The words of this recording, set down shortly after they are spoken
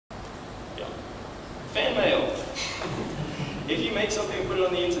Fan mail. If you make something and put it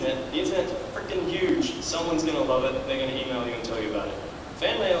on the internet's freaking huge. Someone's going to love it, they're going to email you and tell you about it.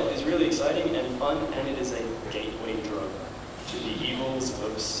 Fan mail is really exciting and fun, and it is a gateway drug to the evils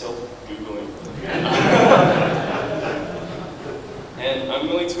of self-Googling. And I'm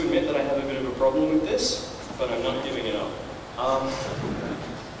willing to admit that I have a bit of a problem with this, but I'm not giving it up.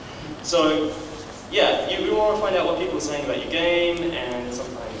 So, yeah, you want to find out what people are saying about your game, and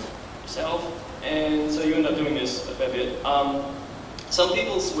sometimes yourself, and so you end up doing this a fair bit. Some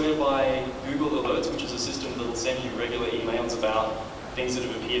people swear by Google Alerts, which is a system that will send you regular emails about things that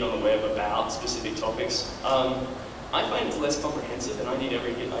have appeared on the web about specific topics. I find it's less comprehensive, and I need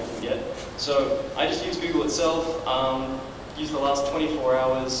every hit I can get. So I just use Google itself, use the last 24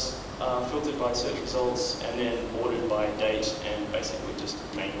 hours, filtered by search results, and then ordered by date, and basically just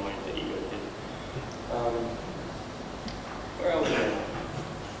mainline the ego hit. Where are we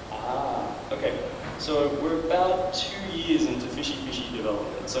now? Okay. So we're about 2 years into Fishy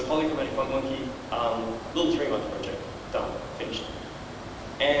development. So Polychromatic Funk Monkey, little 3-month project, done, finished.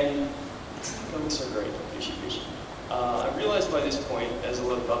 And it's not going so great, Fishy. I realized by this point, as a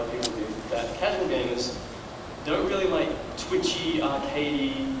lot of other people do, that casual gamers don't really like twitchy,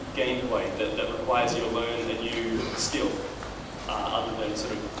 arcadey gameplay that requires you to learn a new skill, other than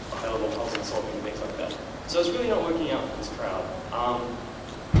sort of high-level puzzle solving and things like that. So it's really not working out for this crowd.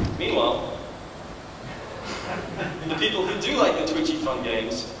 Meanwhile, the people who do like the twitchy, fun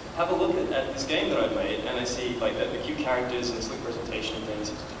games have a look at this game that I've made, and I see like the cute characters and the slick presentation and things.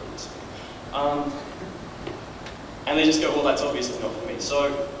 It's totally slick. And they just go, well, that's obviously not for me.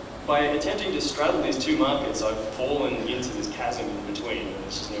 So by attempting to straddle these two markets, I've fallen into this chasm in between, and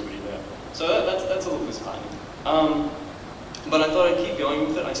there's just nobody there. So that's a little disheartening. But I thought I'd keep going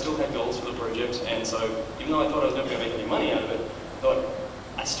with it. I still had goals for the project, and so even though I thought I was never going to make any money out of it, I thought,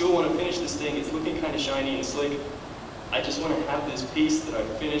 I still want to finish this thing. It's looking kind of shiny and slick. I just want to have this piece that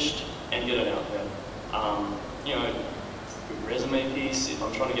I've finished and get it out there. You know, a good resume piece, if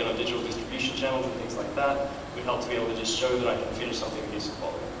I'm trying to get on digital distribution channels and things like that, would help to be able to just show that I can finish something of decent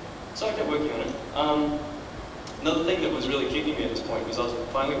quality. So I kept working on it. Another thing that was really kicking me at this point was I was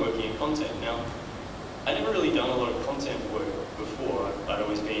finally working in content. Now, I'd never really done a lot of content work before. I'd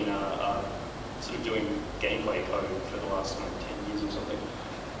always been sort of doing gameplay code for the last 10 years or something.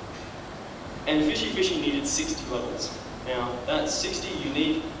 And Fishy needed 60 levels. Now, that's 60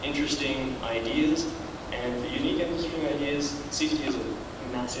 unique, interesting ideas, and for unique, interesting ideas, 60 is a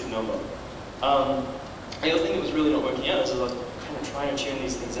massive number. The other thing that was really not working out is I was kind of trying to churn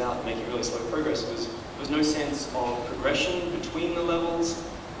these things out and making really slow progress. There was no sense of progression between the levels.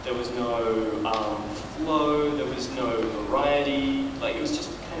 There was no flow. There was no variety. Like, it was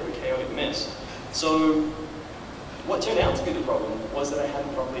just kind of a chaotic mess. So what turned out to be the problem was that I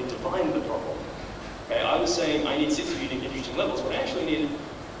hadn't properly defined the problem. Okay, I was saying I need 60 unique, interesting levels. What I actually needed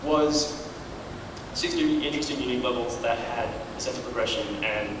was 60 interesting, unique levels that had a sense of progression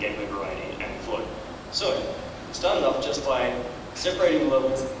and gameplay variety and flow. So, we started off just by separating the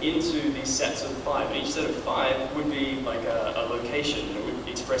levels into these sets of 5. And each set of 5 would be like a location. It would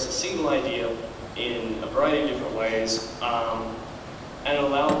express a single idea in a variety of different ways. And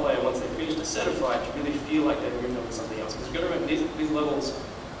allow a player, once they've finished a set of 5, to really feel like they've moved on to something else. Because you've got to remember, these levels,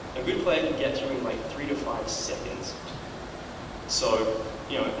 a good player can get through in like 3 to 5 seconds. So,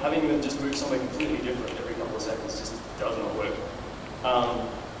 you know, having them just move somewhere completely different every couple of seconds just does not work.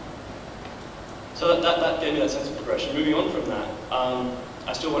 So that gave me that sense of progression. Moving on from that,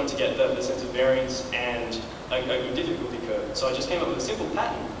 I still wanted to get the sense of variance and a good difficulty curve. So I just came up with a simple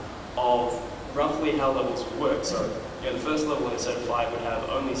pattern of roughly how levels would work. So, you know, the first level in a set of 5 would have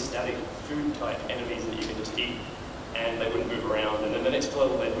only static food-type enemies that you can just eat, and they wouldn't move around. And then the next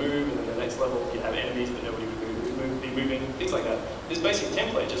level they'd move, and then the next level you'd have enemies but nobody would be moving, things like that. This basic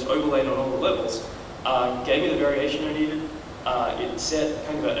template, just overlaid on all the levels, gave me the variation I needed. It set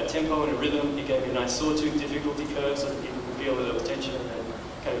kind of a tempo and a rhythm. It gave me a nice sawtooth difficulty curve so that people could feel that there was tension and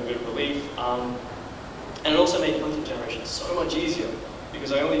kind of a bit of relief. And it also made content generation so much easier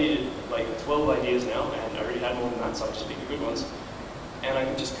because I only needed like 12 ideas now, and I already had more than that, so I just picked the good ones. And I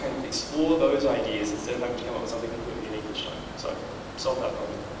could just kind of explore those ideas instead of having to come up with something completely unique each time. So, solve that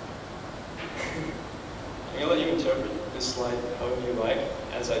problem. I'm going to let you interpret this slide however you like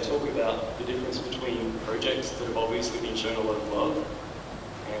as I talk about the difference between projects that have obviously been shown a lot of love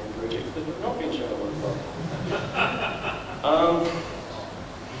and projects that have not been shown a lot of love.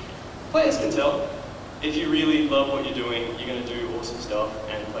 Players can tell. If you really love what you're doing, you're going to do awesome stuff,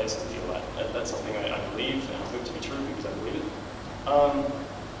 and players can feel that. That's something I believe, and I hope to be true because I believe it.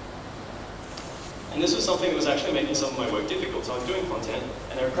 And this was something that was actually making some of my work difficult. So I was doing content,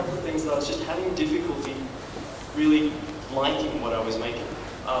 and there were a couple of things that I was just having difficulty really liking what I was making.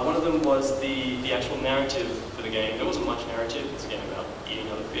 One of them was the actual narrative for the game. There wasn't much narrative, it's a game about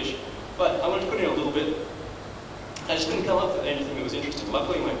eating other fish, but I wanted to put in a little bit. I just didn't come up with anything that was interesting.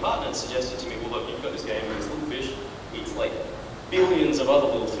 Luckily, my partner suggested to me, well look, you've got this game where this little fish eats like billions of other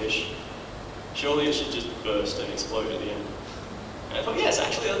little fish. Surely it should just burst and explode at the end. And I thought, yes,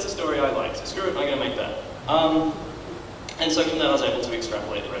 actually that's a story I like, so screw it, I'm going to make that. And so from that I was able to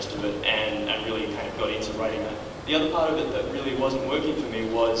extrapolate the rest of it and really kind of got into writing that. The other part of it that really wasn't working for me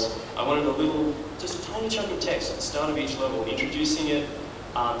was I wanted just a tiny chunk of text at the start of each level, introducing it,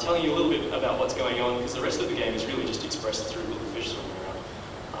 telling you a little bit about what's going on, because the rest of the game is really just expressed through little fish swimming around,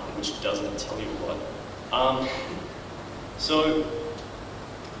 which doesn't tell you a lot. So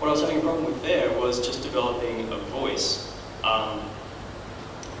what I was having a problem with there was just developing a voice and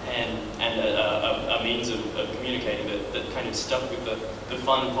a means of communicating that kind of stuck with the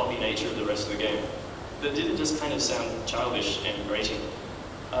fun, poppy nature of the rest of the game. That didn't just kind of sound childish and grating.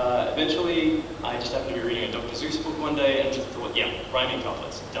 Eventually, I just happened to be reading a Dr. Seuss book one day and just thought, yeah, rhyming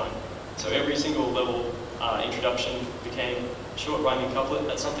couplets, done. So every single level introduction became a short rhyming couplet.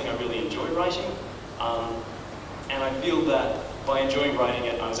 That's something I really enjoy writing. And I feel that by enjoying writing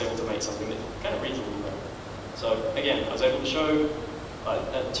it, I was able to make something that kind of reads a little better. So again, I was able to show,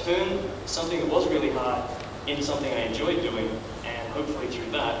 turn something that was really hard into something I enjoyed doing, and hopefully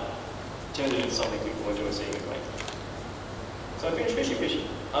through that, turned it into something people enjoy seeing it make. So I finished Fishy Fishy.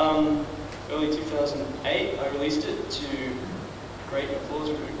 Early 2008, I released it to great applause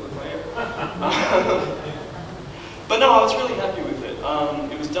and critical acclaim. But no, I was really happy with it.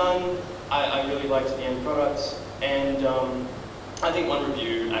 It was done, I really liked the end product, and I think one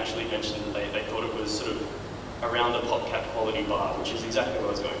review actually mentioned that they thought it was sort of around the PopCap quality bar, which is exactly what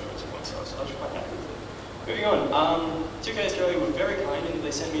I was going for at this point, so I was quite happy with it. Moving on, 2K Australia were very kind in that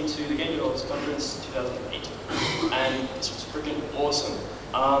they sent me to the Game Developers Conference 2008, and this was freaking awesome.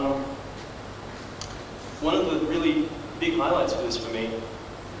 One of the really big highlights for this for me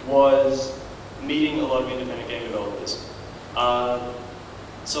was meeting a lot of independent game developers.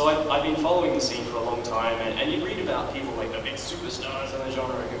 So I've been following the scene for a long time, and you read about people like the big superstars in the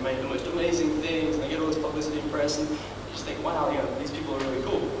genre who make the most amazing things, and they get all this publicity and press, and you just think, wow, you know, these people are really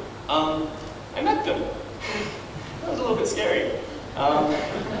cool. I met them. That was a little bit scary.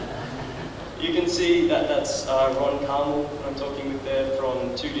 You can see that that's Ron Carmel that I'm talking with there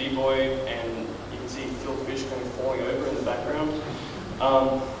from 2D Boy, and you can see Phil Fish kind of falling over in the background.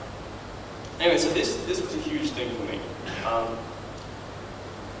 Anyway, so this was a huge thing for me.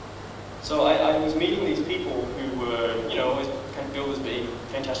 So I was meeting these people who were, you know, always kind of billed as being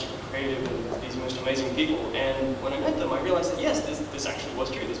fantastically creative and these most amazing people. And when I met them, I realized that yes, this actually was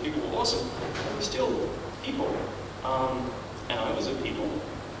true. These people were awesome. They were still people, and I was a people.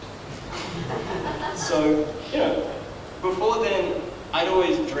 So, you know, before then, I'd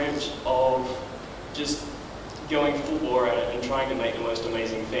always dreamt of just going full bore at it and trying to make the most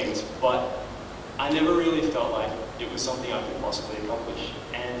amazing things, but I never really felt like it was something I could possibly accomplish.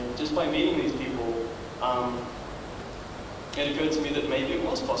 And just by meeting these people, it occurred to me that maybe it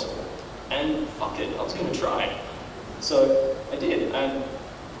was possible. And fuck it, I was going to try. So I did, and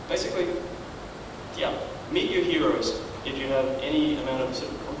basically, yeah, meet your heroes if you have any amount of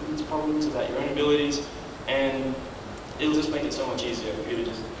sort of confidence problems about your own abilities, and it'll just make it so much easier for you to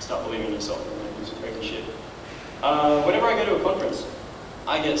just start believing in yourself and do some crazy shit. Whenever I go to a conference,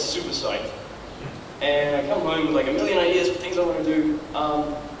 I get super psyched. And I come home with like a million ideas for things I want to do.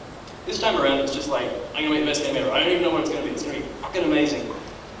 This time around, it's just like, I'm going to make the best game ever. I don't even know what it's going to be. It's going to be fucking amazing.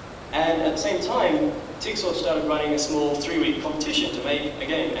 And at the same time, Tigsort started running a small 3-week competition to make a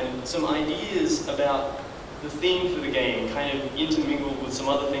game, and some ideas about the theme for the game kind of intermingled with some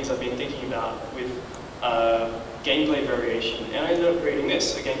other things I've been thinking about with gameplay variation. And I ended up creating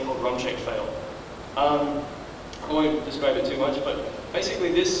this, a game called Rum Shake Fail. I won't describe it too much, but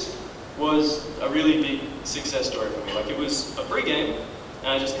basically this was a really big success story for me. Like, it was a free game, and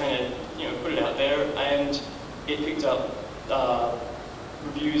I just kind of, you know, put it out there, and it picked up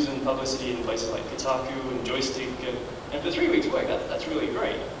reviews and publicity in places like Kotaku and Joystick, and for 3 weeks' work, that's really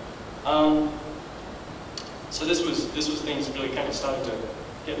great. So this was things really kind of started to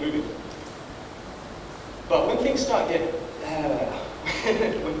get moving. But when things start to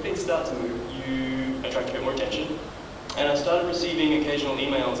move, you attract a bit more attention. And I started receiving occasional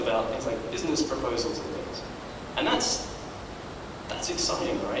emails about things like business proposals and things. And that's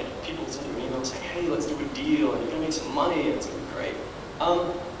exciting, right? People sending me emails saying, hey, let's do a deal, and you're going to make some money, and it's going to be great.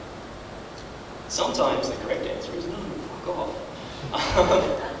 Sometimes the correct answer is no, fuck off.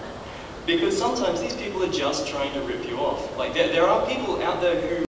 Because sometimes these people are just trying to rip you off. Like, there are people out there who